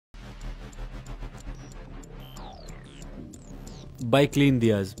Buy clean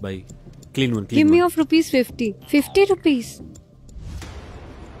diyas. Buy clean one. Give me of rupees 50. 50 rupees.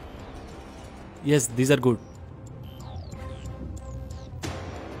 Yes, these are good.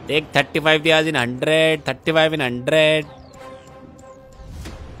 Take 35 diyas in 100. 35 in 100.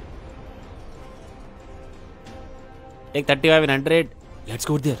 Take 35 in 100. Let's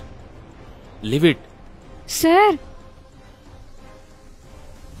go there. Leave it. Sir.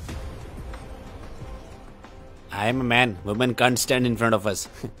 I am a man. Women can't stand in front of us.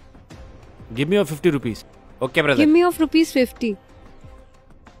 Give me your 50 rupees. Okay, brother. Give me of rupees 50.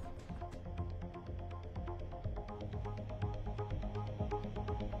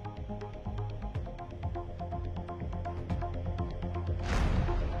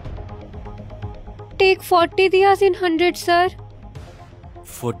 Take 40 diyas in 100, sir.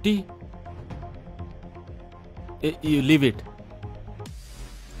 40? You leave it.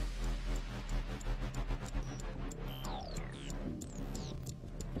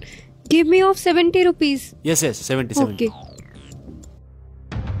 Give me of 70 rupees. Yes, 70, 70. Okay.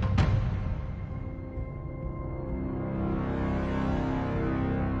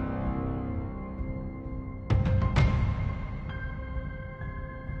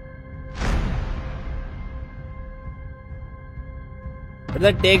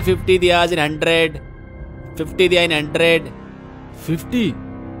 Brother, take 50 diyas in 100. 50 diya in 100. 50?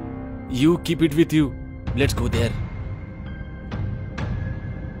 You keep it with you. Let's go there.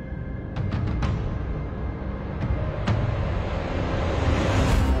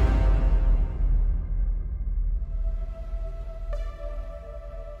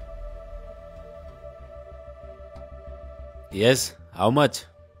 Yes, how much?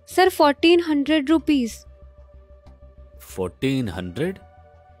 Sir, 1400 rupees. 1400?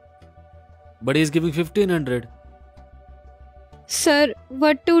 But he's giving 1500. Sir,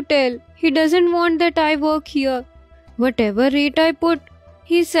 what to tell? He doesn't want that I work here. Whatever rate I put,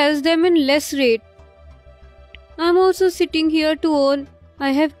 he sells them in less rate. I'm also sitting here to earn.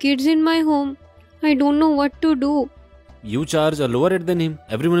 I have kids in my home. I don't know what to do. You charge a lower rate than him.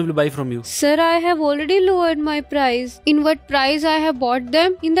 Everyone will buy from you. Sir, I have already lowered my price. In what price I have bought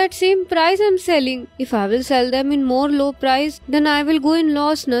them, in that same price I'm selling. If I will sell them in more low price, then I will go in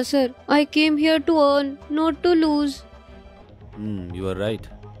loss, na sir. I came here to earn, not to lose. You are right.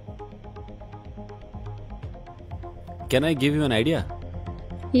 Can I give you an idea?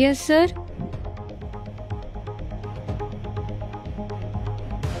 Yes, sir.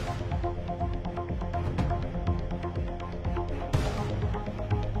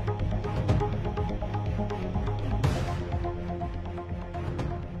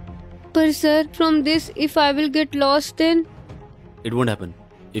 But sir, from this, if I will get lost, then... It won't happen.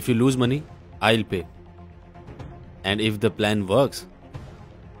 If you lose money, I'll pay. And if the plan works,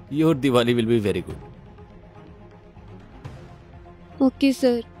 your Diwali will be very good. Okay,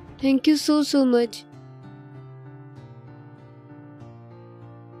 sir. Thank you so much.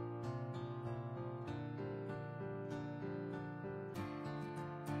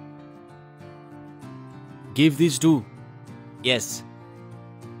 Give these too. Yes.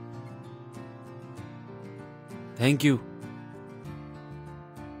 Thank you.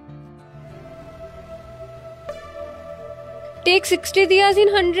 Take 60 diyas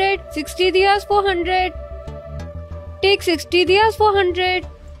in 100. 60 diyas for 100. Take 60 diyas for 100.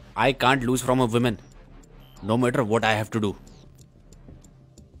 I can't lose from a woman. No matter what I have to do.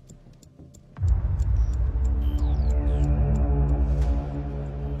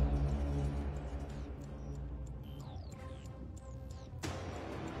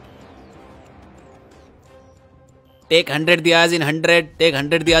 Take 100 diyas in 100. Take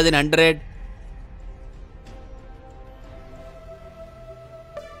 100 diyas in 100.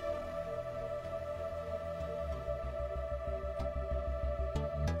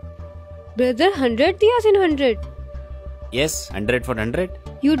 Brother, 100 diyas in 100. Yes, 100 for 100.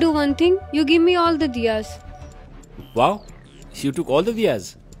 You do one thing. You give me all the diyas. Wow, you took all the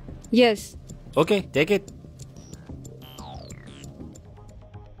diyas. Yes. Okay, take it.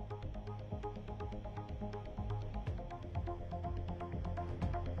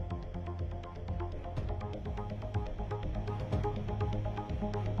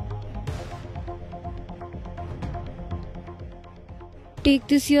 Take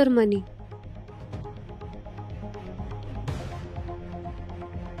this your money.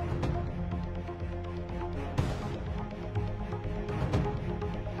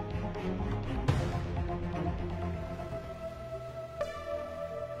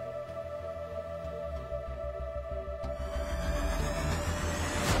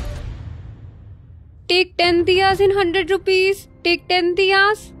 Take 10 diyas in 100 rupees. Take 10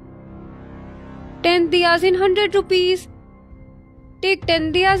 diyas. 10 diyas in 100 rupees. Take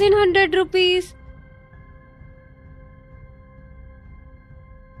 10 diyas in 100 rupees.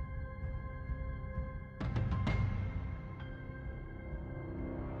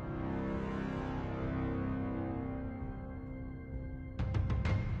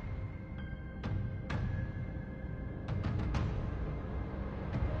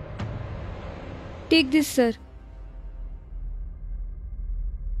 Take this, sir.